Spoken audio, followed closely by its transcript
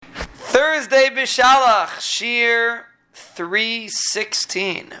Thursday Bishalach, Shir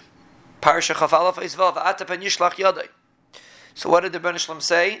 316. Parsha Chaf Aleph Eisvav, V'ata pen yishlach yadai. So what did the Rebbeinu Shalom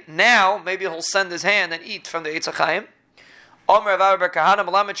say? Now, maybe he'll send his hand and eat from the Eitz HaChaim. Omer Rav Bar Kahana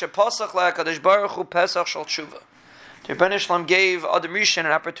Melamed Shepasach LaHakadosh Baruch Hu Pesach Shal Tshuva. The Rebbeinu Shalom gave Adam Rishon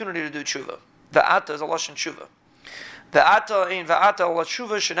an opportunity to do Tshuva. V'ata is a Lashon Tshuva. V'ata in V'ata ala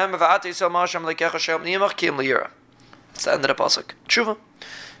Tshuva shenem V'ata Yisrael Ma'ashem Lekecha Shem Niyamach Kiyam Liyira. It's the end of the pasuk. Tshuva.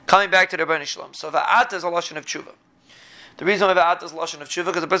 Coming back to the Rebbeinu Shalom. So V'ata is a Lashon of Tshuva. The reason why V'ata is a Lashon of Tshuva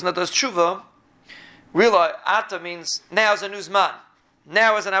because the person that does Tshuva realize Ata means now is a new Zman.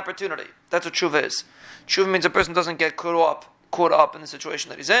 Now is an opportunity. That's what Tshuva is. Tshuva means a person doesn't get caught up in the situation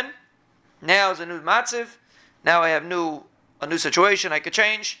that he's in. Now is a new Matziv. Now I have a new situation I could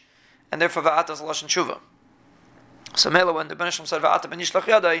change. And therefore V'ata is a Lashon Tshuva. So Mela, when the Rebbeinu Shalom said V'ata ben yishlach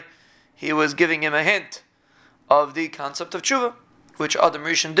yadai, he was giving him a hint of the concept of Tshuva, which Adam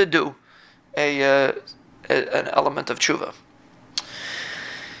Rishon did do an element of Tshuva.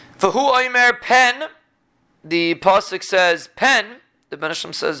 V'hu oimer pen, the pasuk says pen, the Rebbeinu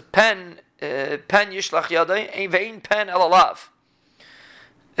Shalom says pen yishlach yadai, ve'in pen el alav.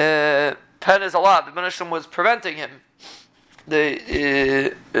 Pen is alav. The Rebbeinu Shalom was preventing him.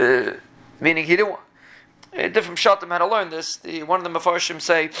 Meaning he didn't want. Different shatim had to learn this. One of the Mefarshim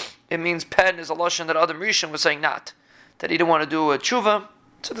say it means pen is a lashon that Adam Rishon was saying not. That he didn't want to do a tshuva.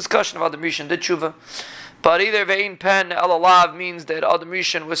 It's a discussion of Adam Rishon did tshuva. But either ve'in pen el alav means that Adam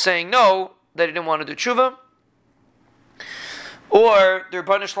Rishon was saying no, that he didn't want to do tshuva. Or the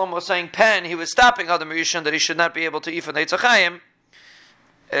Rebbeinu Shalom was saying pen, he was stopping Adam Rishon that he should not be able to eat from the Eitz HaChaim.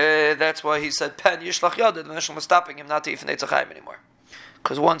 That's why he said pen yishlach yadai. The Rebbeinu Shalom was stopping him not to eat from the Eitz HaChaim anymore.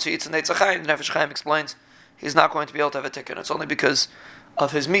 Because once he eats in the Eitz HaChaim, the Nefesh Chaim explains he's not going to be able to have a tikkun. It's only because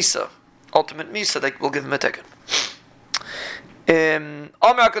of his misa, ultimate misa, that will give him a tikkun. Omer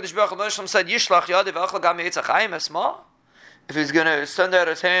HaKadosh Baruch Hu, the Rebbeinu Shalom said yishlach yadai v'achal gam Eitz HaChaim esma. If he's going to send out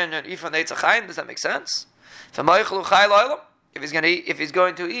his hand and eat from the Eitz HaChaim, does that make sense? If he's going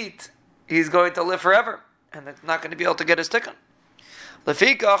to eat, he's going to live forever, and it's not going to be able to get his tikkun.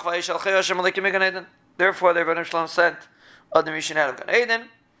 Therefore, the Rebbeinu Shalom sent Adam Rishon out of Gan Eden.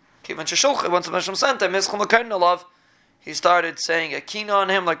 Once the Rebbeinu Shalom sent him, he started saying a kina on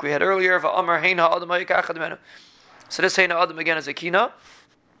him, like we had earlier. So this Heina Adam again is a kina,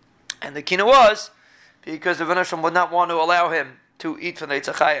 and the kina was because the Rebbeinu Shalom would not want to allow him to eat from the Eitz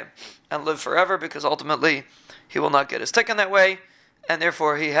HaChaim and live forever, because ultimately he will not get his tikkun that way, and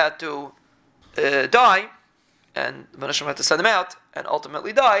therefore he had to die, and the Rebbeinu Shalom had to send him out and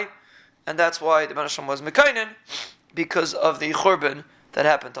ultimately die, and that's why the Rebbeinu Shalom was mekainen, because of the churban that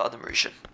happened to Adam Rishon.